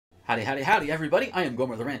Howdy, howdy, howdy, everybody. I am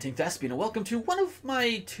Gomer the Ranting Thespian, and welcome to one of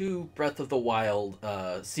my two Breath of the Wild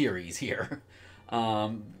series here.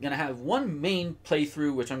 Gonna have one main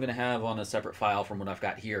playthrough, which I'm gonna have on a separate file from what I've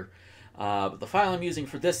got here. But the file I'm using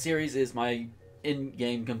for this series is my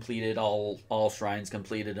in-game completed, all shrines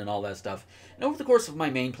completed, and all that stuff. And over the course of my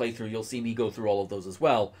main playthrough, you'll see me go through all of those as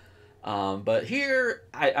well. But here,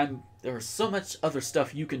 there's so much other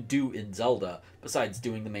stuff you can do in Zelda besides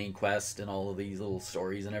doing the main quest and all of these little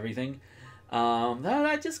stories and everything. That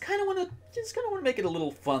I just kind of want to make it a little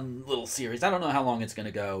fun little series. I don't know how long it's gonna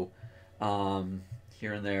go.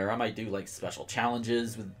 Here and there, I might do like special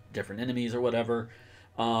challenges with different enemies or whatever.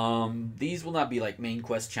 These will not be like main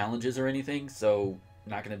quest challenges or anything, so I'm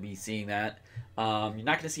not gonna be seeing that. You're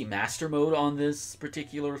not gonna see master mode on this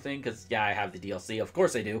particular thing because yeah, I have the DLC. Of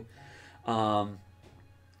course I do.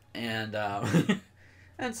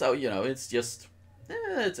 And so you know, it's just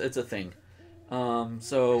it's a thing.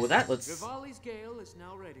 So with that, let's. Rivali's Gale is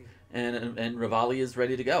now ready. And Rivali is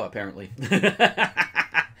ready to go apparently.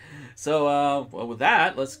 So well, with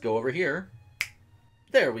that, let's go over here.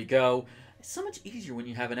 There we go. It's so much easier when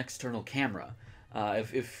you have an external camera.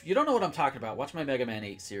 If you don't know what I'm talking about, watch my Mega Man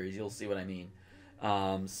 8 series. You'll see what I mean.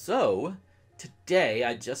 So today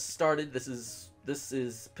I just started. This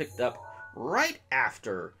is picked up right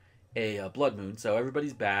after a Blood Moon, so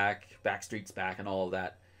everybody's back, Backstreet's back, and all of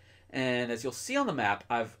that. And as you'll see on the map,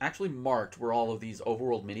 I've actually marked where all of these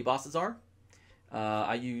overworld mini-bosses are.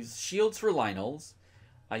 I use shields for Lynels,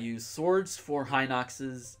 I use swords for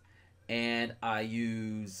Hinoxes, and I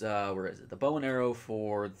use, where is it, the bow and arrow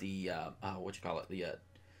for the, the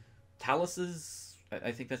Taluses,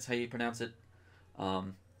 I think that's how you pronounce it.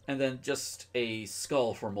 And then just a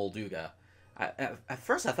skull for Molduga. At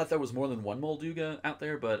first I thought there was more than one Molduga out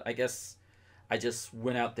there, but I guess I just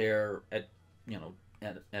went out there at, you know,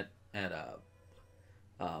 at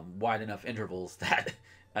wide enough intervals that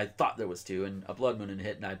I thought there was two, and a Blood Moon had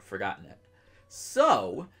hit and I'd forgotten it.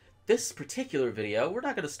 So, this particular video, we're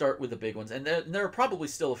not going to start with the big ones, and there are probably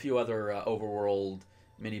still a few other overworld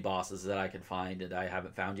mini-bosses that I can find and I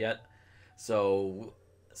haven't found yet. So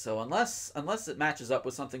unless it matches up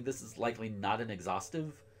with something, this is likely not an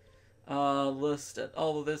exhaustive list at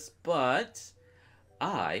all of this, but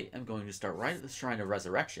I am going to start right at the Shrine of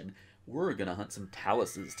Resurrection. We're going to hunt some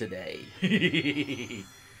Taluses today.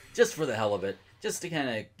 Just for the hell of it. Just to kind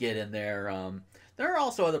of get in there. There are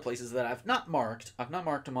also other places that I've not marked. I've not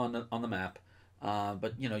marked them on the map.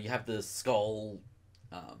 But, you know, you have the skull,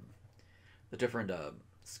 the different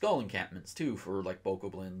skull encampments, too, for, like,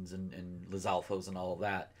 Bokoblins and Lizalfos and all of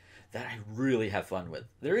that I really have fun with.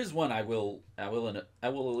 There is one I will at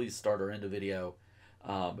least start or end a video,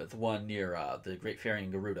 but the one near the Great Fairy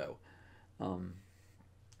and Gerudo.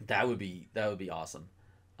 That would be awesome.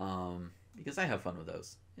 Because I have fun with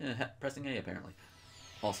those. Yeah, pressing A apparently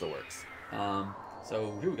also works.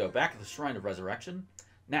 So here we go, back at the Shrine of Resurrection.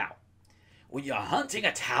 Now, when you're hunting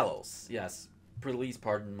a Talos, yes, please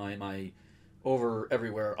pardon my over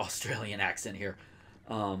everywhere Australian accent here.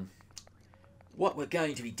 What we're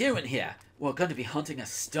going to be doing here, we're going to be hunting a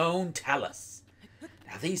stone Talus.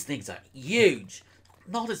 Now these things are huge.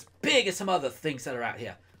 Not as big as some other things that are out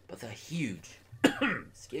here, but they're huge.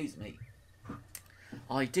 Excuse me.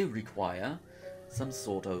 I do require some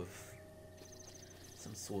sort of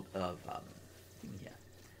thing here.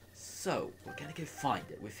 So we're gonna go find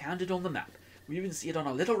it. We found it on the map. We even see it on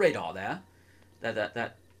our little radar there.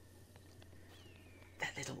 That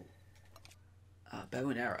little bow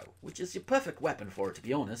and arrow, which is your perfect weapon for it, to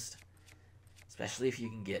be honest. Especially if you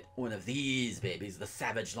can get one of these babies, the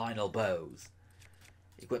Savage Lionel bows.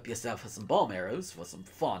 Equip yourself with some bomb arrows for some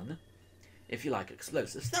fun. If you like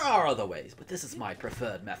explosives, there are other ways, but this is my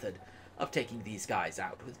preferred method of taking these guys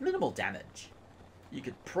out with minimal damage. You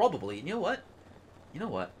could probably, you know what?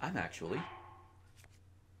 I'm actually,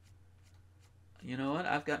 you know what?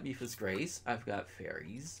 I've got Mipha's Grace. I've got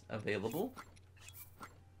fairies available.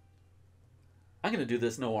 I'm going to do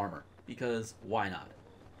this no armor, because why not?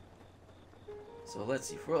 So let's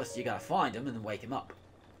see. First, you got to find him and then wake him up.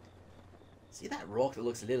 See that rock that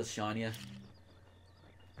looks a little shinier?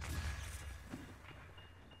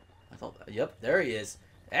 I thought, yep, there he is.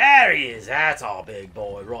 There he is. That's our big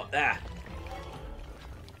boy right there.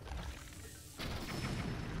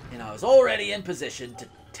 And I was already in position to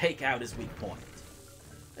take out his weak point.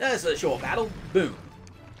 There's a short battle. Boom.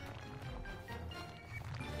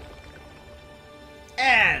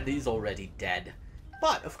 And he's already dead.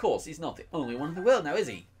 But, of course, he's not the only one in the world now, is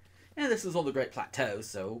he? And this is on the Great Plateau,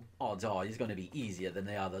 so odds are he's going to be easier than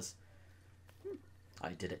the others.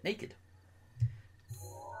 I did it naked.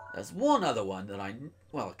 There's one other one that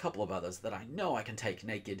well, a couple of others that I know I can take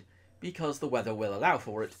naked because the weather will allow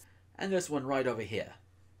for it, and this one right over here,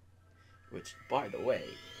 which, by the way,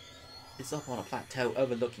 is up on a plateau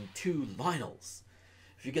overlooking 2 Lionels.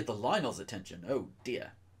 If you get the Lionels' attention, oh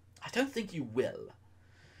dear. I don't think you will.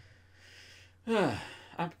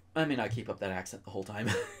 I mean, I keep up that accent the whole time.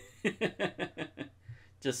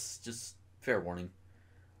 just fair warning.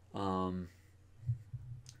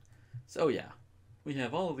 So yeah, we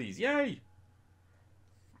have all of these. Yay!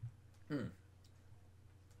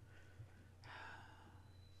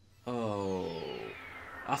 Oh.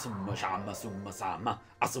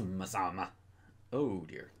 Oh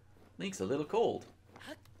dear. Link's a little cold.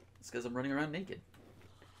 It's because I'm running around naked.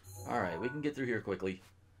 Alright, we can get through here quickly.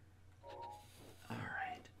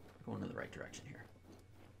 Alright. We're going in the right direction here.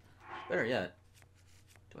 Better yet,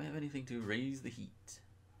 do I have anything to raise the heat?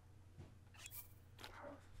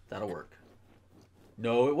 That'll work.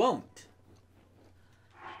 No, it won't.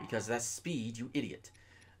 Because that's speed, you idiot.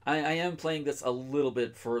 I am playing this a little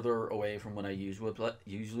bit further away from when I usually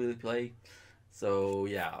play. So,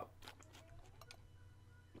 yeah.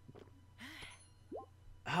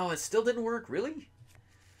 Oh, it still didn't work? Really?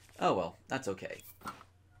 Oh, well. That's okay.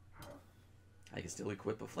 I can still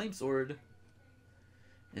equip a flame sword.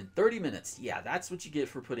 In 30 minutes. Yeah, that's what you get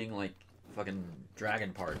for putting, like, fucking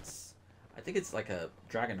dragon parts. I think it's like a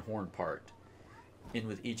dragon horn part in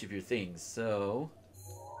with each of your things. So...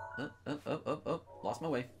 Lost my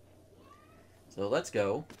way. So let's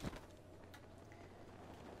go.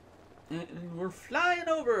 And we're flying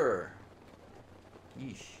over.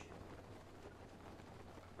 Yeesh.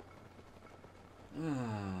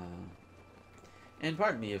 And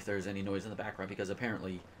pardon me if there's any noise in the background, because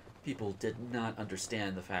apparently people did not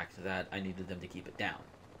understand the fact that I needed them to keep it down.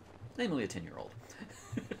 Namely a 10-year-old.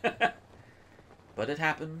 But it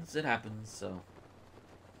happens, so...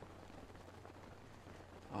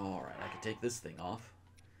 Alright, I can take this thing off.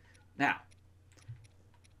 Now,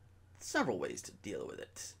 several ways to deal with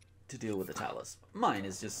it. To deal with the Talus. Mine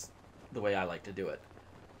is just the way I like to do it.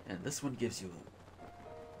 And this one gives you...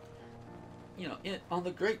 You know, on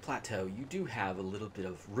the Great Plateau, you do have a little bit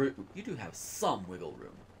of room. You do have some wiggle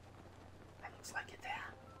room. That looks like it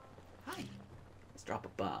there. Hi. Let's drop a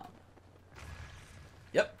bomb.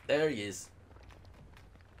 Yep, there he is.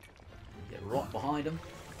 Get right behind him.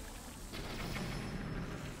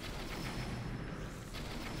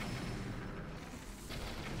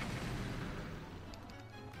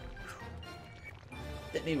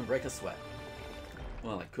 Didn't even break a sweat.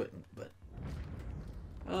 Well, I couldn't, but...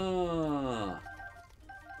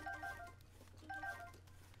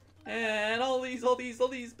 And all these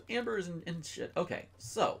ambers and shit. Okay,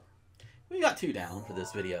 so... We got 2 down for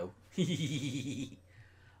this video.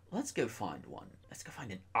 Let's go find one. Let's go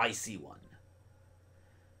find an icy one.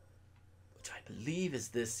 Which I believe is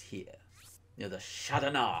this here. Near the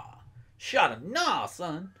Sheridan. Sheridan,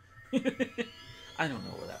 son! I don't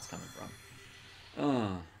know where that's coming from.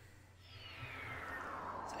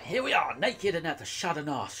 So here we are, naked and at the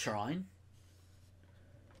Sheridan shrine.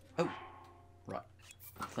 Oh, right.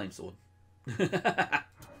 Flame sword. Now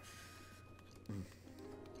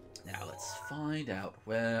let's find out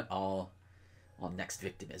where our next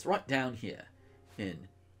victim is. Right down here in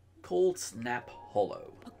Cold Snap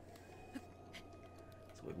Hollow.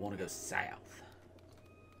 So we want to go south.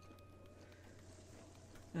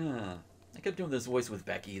 I kept doing this voice with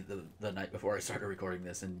Becky the night before I started recording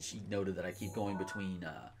this, and she noted that I keep going between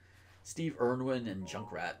Steve Irwin and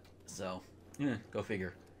Junkrat. So, yeah, go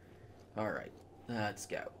figure. Alright, let's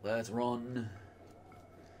go. Let's run.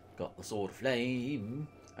 Got the Sword of Flame.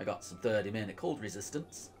 I got some 30-minute cold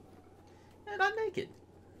resistance. And I'm naked.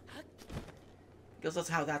 Because that's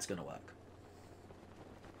how that's going to work.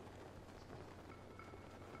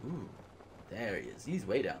 Ooh, there he is. He's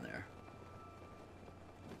way down there.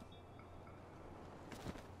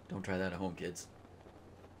 Don't try that at home, kids.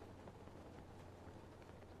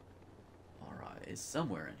 Alright, it's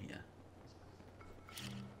somewhere in here.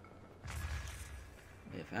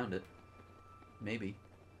 May have found it. Maybe.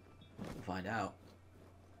 We'll find out.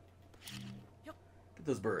 Get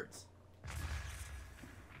those birds.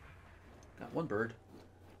 Got one bird.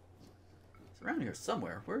 It's around here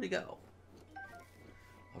somewhere. Where'd he go?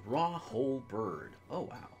 A raw whole bird. Oh,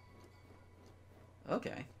 wow.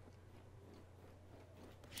 Okay.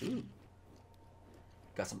 Ooh.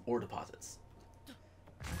 Got some ore deposits.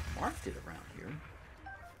 I marked it around here.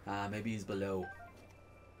 Maybe he's below.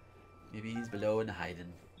 Maybe he's below and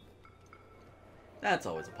hiding. That's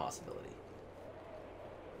always a possibility.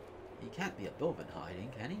 He can't be above and hiding,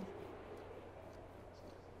 can he?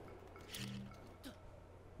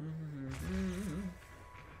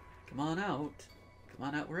 Come on out. Come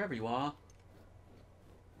on out wherever you are.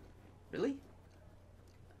 Really?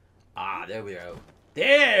 Ah, there we go.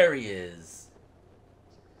 There he is.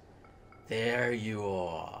 There you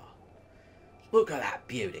are. Look at that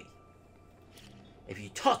beauty. If you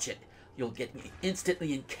touch it, you'll get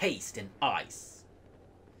instantly encased in ice.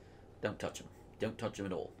 Don't touch him. Don't touch him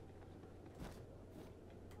at all.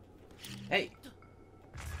 Hey.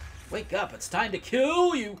 Wake up. It's time to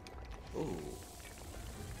kill you. Ooh.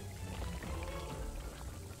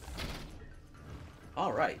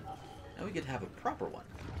 Alright. Now we get to have a proper one.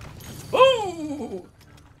 Ooh!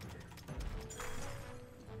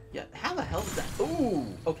 Yeah, how the hell did that... Ooh!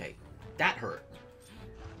 Okay. That hurt.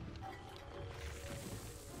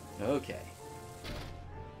 Okay.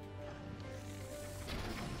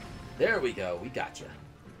 There we go. We got you.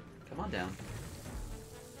 Come on down.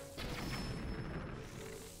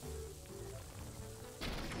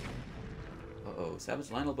 Uh-oh.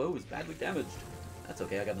 Savage Lionel Bow is badly damaged. That's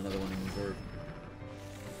okay. I got another one in reserve.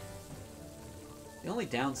 The only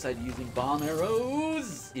downside to using bomb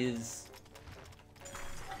arrows is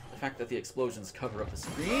the fact that the explosions cover up the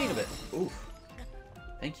screen a bit. Oof.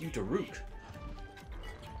 Thank you, Daruk.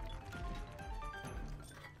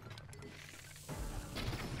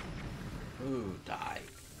 Ooh, die.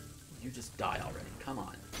 You just die already. Come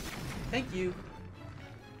on. Thank you.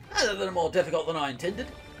 That's a little more difficult than I intended.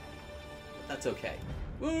 But that's okay.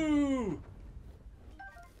 Woo!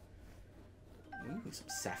 Ooh, some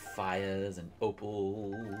sapphires and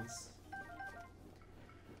opals.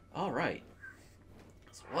 Alright.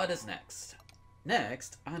 So what is next?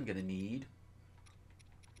 Next, I'm gonna need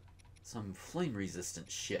some flame-resistant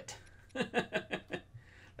shit.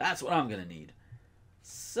 That's what I'm gonna need.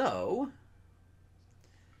 So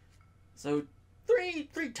three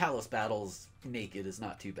Talus battles naked is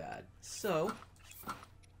not too bad. So,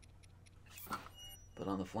 put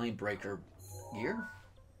on the Flame Breaker gear.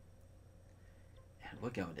 And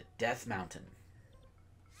we're going to Death Mountain.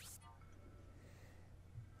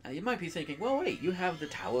 Now you might be thinking, well, wait, you have the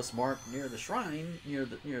Talus mark near the shrine, near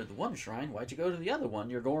the one shrine. Why'd you go to the other one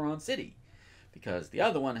near Goron City? Because the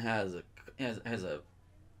other one has a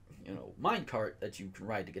minecart that you can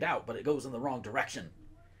ride to get out, but it goes in the wrong direction.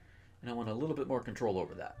 And I want a little bit more control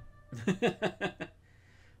over that.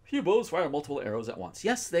 Few bows fire multiple arrows at once.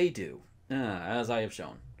 Yes, they do. As I have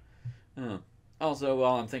shown. Also,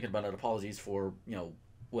 while I'm thinking about it, apologies for,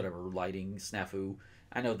 whatever, lighting, snafu.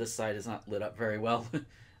 I know this side is not lit up very well.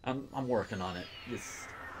 I'm working on it.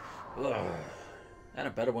 I had a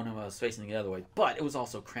better one when I was facing the other way, but it was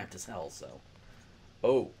also cramped as hell, so.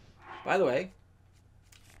 Oh, by the way,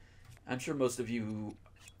 I'm sure most of you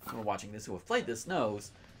who are watching this who have played this knows,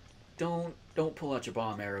 don't pull out your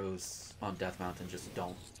bomb arrows on Death Mountain. Just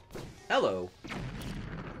don't. Hello.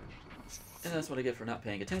 And that's what I get for not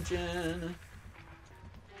paying attention.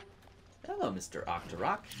 Hello, Mr.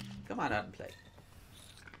 Octorok. Come on out and play.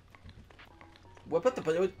 What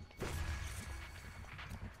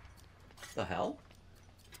the hell?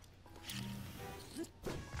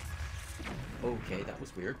 Okay, that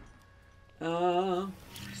was weird. Oh.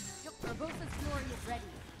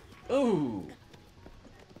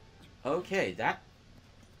 Okay, that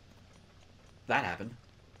happened.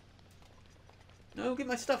 No, get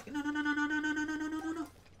my stuff. No.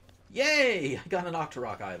 Yay! I got an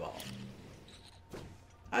Octorok eyeball.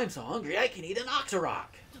 I'm so hungry I can eat an Octorok.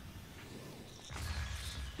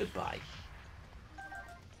 Goodbye.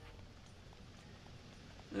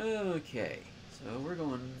 Okay, so we're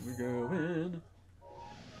going.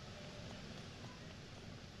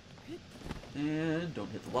 And don't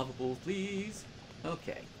hit the lava pools, please.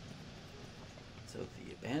 Okay. So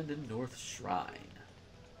the abandoned North Shrine.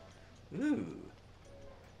 Ooh.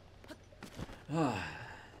 I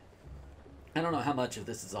don't know how much of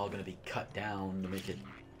this is all going to be cut down to make it,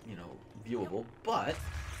 viewable, but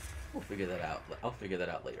we'll figure that out. I'll figure that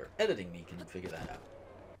out later. Editing me can figure that out.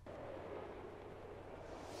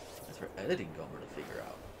 That's for editing Gomer to figure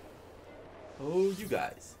out. Oh, you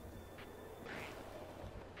guys.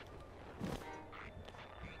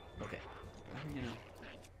 Okay.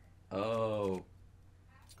 Oh.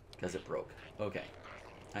 Because it broke. Okay.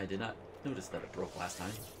 I did not notice that it broke last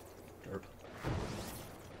time. Derp.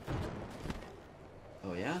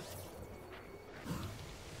 Oh, yeah?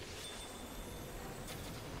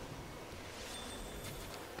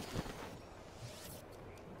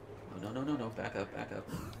 Oh, no. Back up.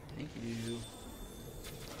 Thank you.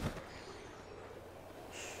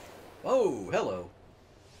 Oh, hello.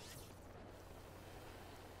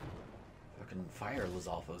 Fucking fire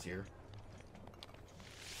Lizalfo's here.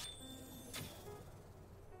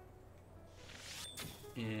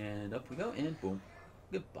 And up we go, and boom.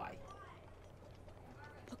 Goodbye.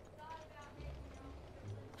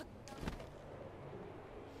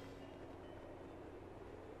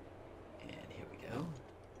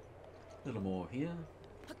 A little more here.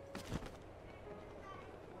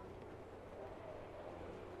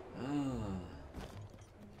 Ah.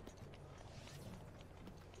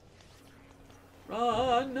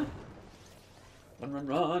 Run! Run, run,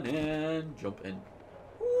 run, and jump in.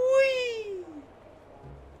 Whee!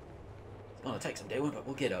 It's gonna take some doing, but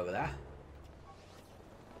we'll get over that.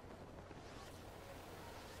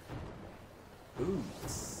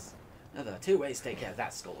 Boots. Another 2 ways to take care of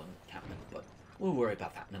that skull encampment, but we'll worry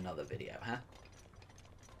about that in another video, huh?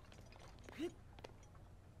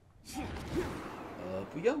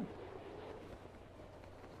 Up we go.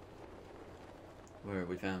 Where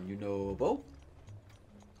we found bow.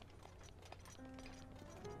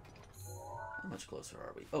 How much closer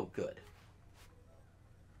are we? Oh, good.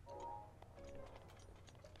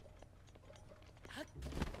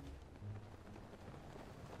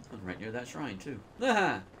 I'm right near that shrine, too.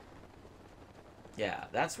 Yeah,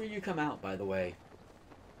 that's where you come out, by the way.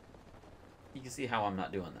 You can see how I'm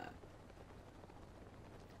not doing that.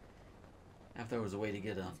 If there was a way to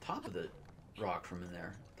get on top of the rock from in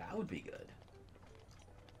there, that would be good.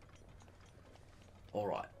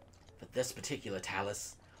 Alright, for this particular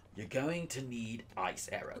Talus, you're going to need ice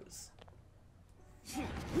arrows.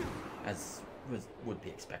 As would be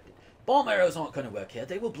expected. Bomb arrows aren't going to work here.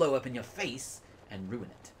 They will blow up in your face and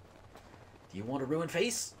ruin it. Do you want a ruined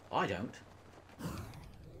face? I don't.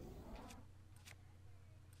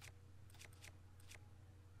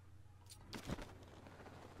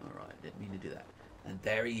 Alright, didn't mean to do that. And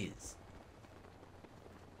there he is.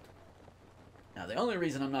 Now, the only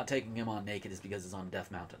reason I'm not taking him on naked is because it's on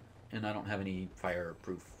Death Mountain. And I don't have any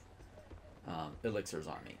fireproof elixirs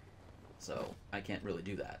on me. So, I can't really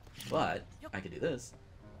do that. But, I can do this.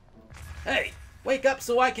 Hey! Wake up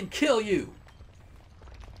so I can kill you!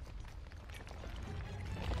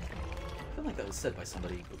 I feel like that was said by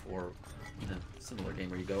somebody before in a similar game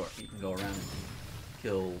where you can go around and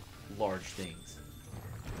kill large things.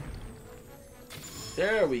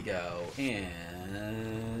 There we go. And...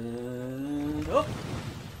 oh!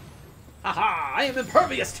 Haha! I am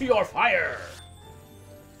impervious to your fire!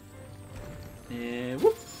 And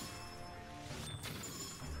whoop!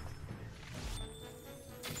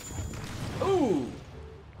 Ooh!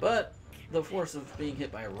 But the force of being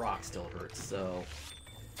hit by a rock still hurts, so...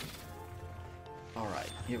 Alright,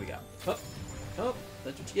 here we go. Oh! Oh!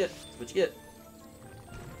 That's what you get. That's what you get.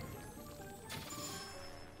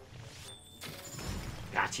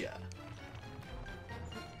 Gotcha!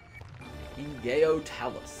 Ingeo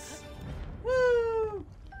Talus. Woo!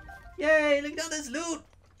 Yay! Look at all this loot!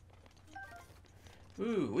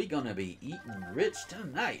 Ooh, we're gonna be eating rich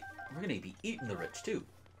tonight. We're gonna be eating the rich, too.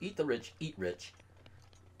 Eat the rich, eat rich.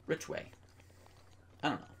 Rich way. I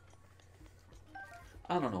don't know.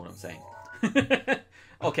 I don't know what I'm saying.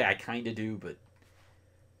 Okay, I kinda do, but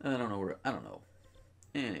I don't know where, I don't know.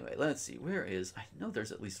 Anyway, let's see. Where is, I know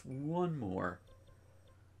there's at least one more.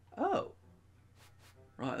 Oh.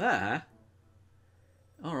 Right there.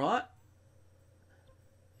 Alright.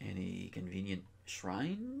 Any convenient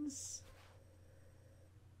shrines?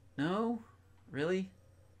 No? Really?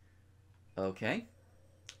 Okay.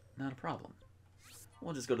 Not a problem.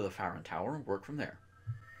 We'll just go to the Farron Tower and work from there.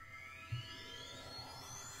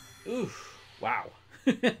 Oof. Wow.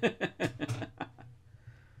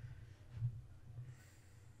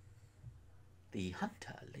 The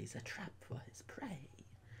hunter lays a trap for his prey.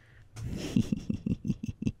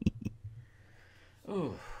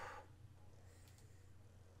 Ooh.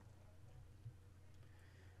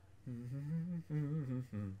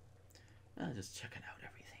 Just checking out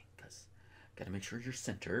everything, because gotta make sure you're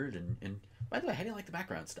centered. And by the way, how do you like the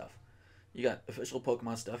background stuff? You got official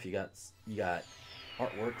Pokemon stuff. You got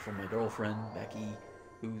artwork from my girlfriend Becky,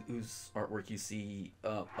 whose artwork you see.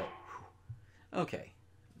 Okay,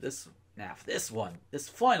 this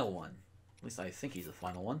final one. At least I think he's the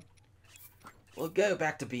final one. We'll go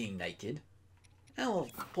back to being naked, and we'll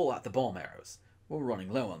pull out the bomb arrows. We're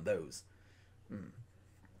running low on those.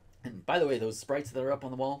 And by the way, those sprites that are up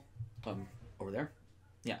on the wall, over there,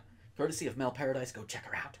 yeah, courtesy of Mel Paradise. Go check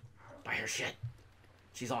her out. Buy her shit.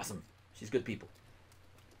 She's awesome. She's good people.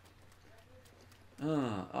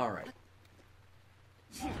 All right.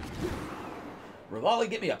 Rivali,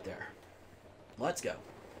 get me up there. Let's go.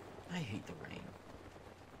 I hate the rain.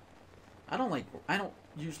 I don't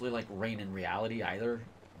usually like rain in reality either,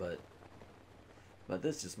 but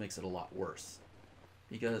this just makes it a lot worse.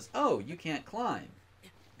 Because, oh, you can't climb.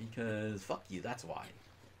 Because, fuck you, that's why.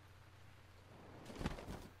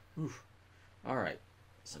 Oof. Alright.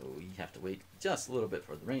 So we have to wait just a little bit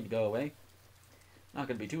for the rain to go away. Not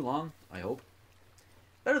going to be too long, I hope.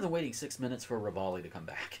 Better than waiting 6 minutes for Rivali to come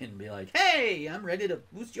back and be like, hey, I'm ready to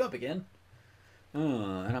boost you up again.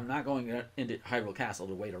 And I'm not going into Hyrule Castle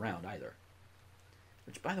to wait around either.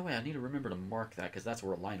 Which, by the way, I need to remember to mark that because that's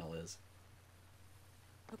where Lionel is.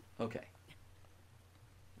 Okay.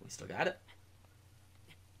 We still got it.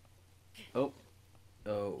 Oh.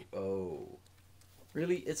 Oh. Oh.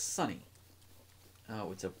 Really? It's sunny.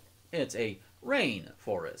 Oh, it's a rain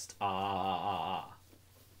forest. Ah.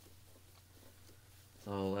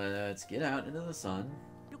 So let's get out into the sun.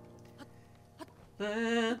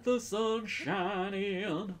 Let the sun shine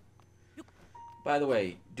in. By the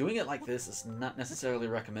way, doing it like this is not necessarily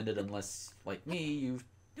recommended unless, like me, you've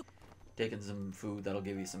taken some food that'll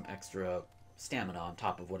give you some extra stamina on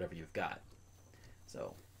top of whatever you've got.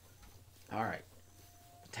 So, alright.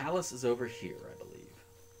 The Talus is over here, I believe.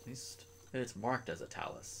 At least it's marked as a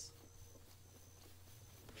Talus.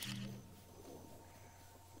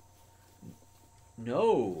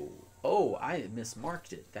 No! Oh, I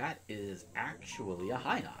mismarked it. That is actually a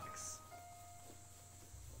Hinox.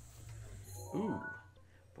 Ooh.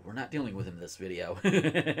 But we're not dealing with him in this video.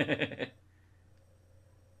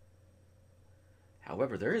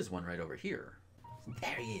 However, there is one right over here.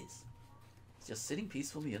 There he is. He's just sitting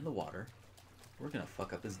peacefully in the water. We're gonna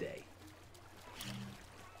fuck up his day.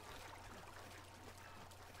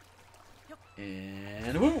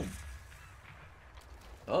 And boom!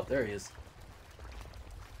 Oh, there he is.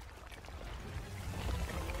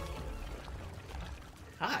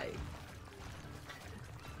 Hi.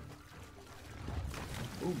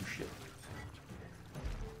 Oh, shit.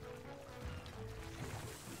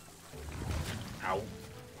 Ow.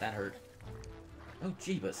 That hurt. Oh,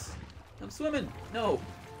 Jeebus. I'm swimming. No.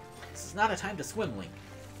 This is not a time to swim, Link.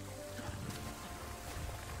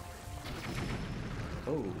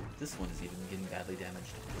 Oh, this one is even getting badly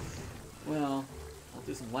damaged. Well, I'll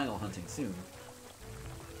do some Lionel hunting soon.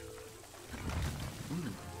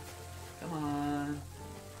 Come on.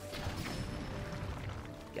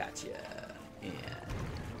 Gotcha. And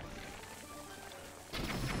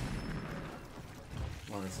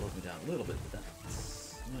well, that slows me down a little bit, but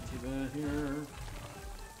that's not too bad here.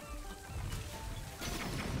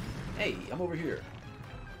 Hey, I'm over here.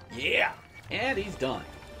 Yeah! And he's done.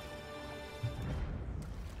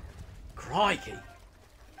 Crikey.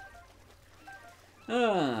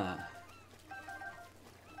 Ooh,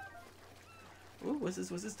 was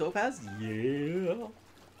this Topaz? Yeah.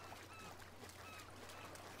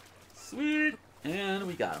 Sweet. And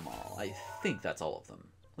we got them all. I think that's all of them.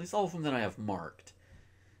 At least all of them that I have marked.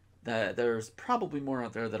 There's probably more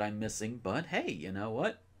out there that I'm missing, but hey, you know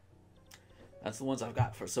what? That's the ones I've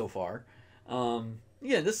got for so far.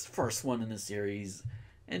 Yeah, this first one in the series,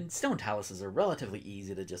 and stone taluses are relatively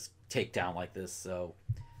easy to just take down like this, so,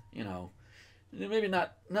 you know, maybe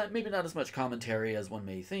not as much commentary as one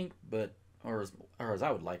may think, but or as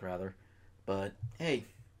I would like rather, but hey,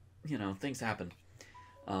 you know, things happen.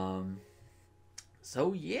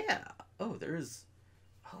 So yeah. Oh, there was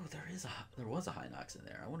a Hinox in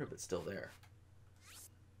there. I wonder if it's still there.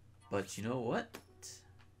 But you know what?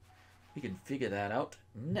 We can figure that out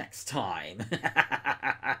next time.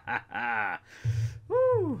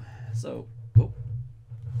 Woo. So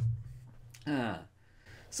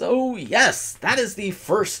yes, that is the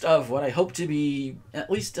first of what I hope to be at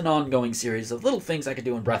least an ongoing series of little things I could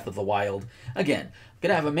do in Breath of the Wild. Again, I'm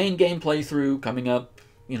gonna have a main game playthrough coming up.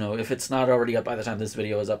 You know, if it's not already up by the time this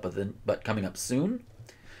video is up, but coming up soon.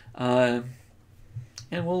 And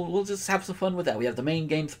we'll just have some fun with that. We have the main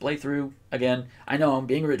game to play through. Again, I know I'm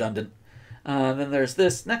being redundant. Then there's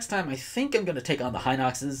this. Next time, I think I'm going to take on the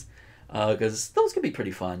Hinoxes, because those can be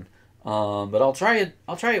pretty fun. But I'll try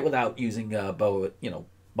it without using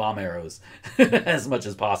bomb arrows as much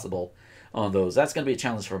as possible on those. That's going to be a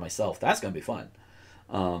challenge for myself. That's going to be fun.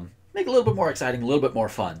 Make it a little bit more exciting, a little bit more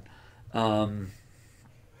fun.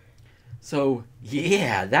 So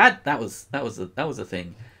yeah, that was a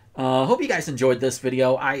thing. Hope you guys enjoyed this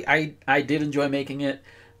video. I did enjoy making it.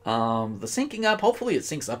 The syncing up, hopefully it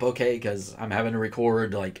syncs up okay, because I'm having to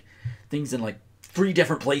record like things in like 3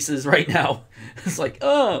 different places right now. It's like,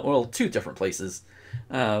 well, 2 different places.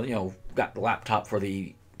 Got the laptop for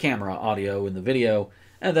the camera audio and the video,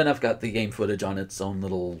 and then I've got the game footage on its own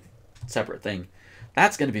little separate thing.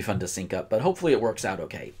 That's going to be fun to sync up, but hopefully it works out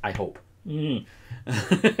okay. I hope.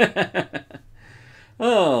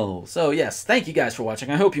 Oh, so yes, thank you guys for watching.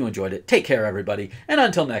 I hope you enjoyed it. Take care, everybody, and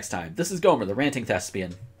until next time, this is Gomer, the Ranting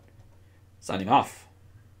Thespian, signing off.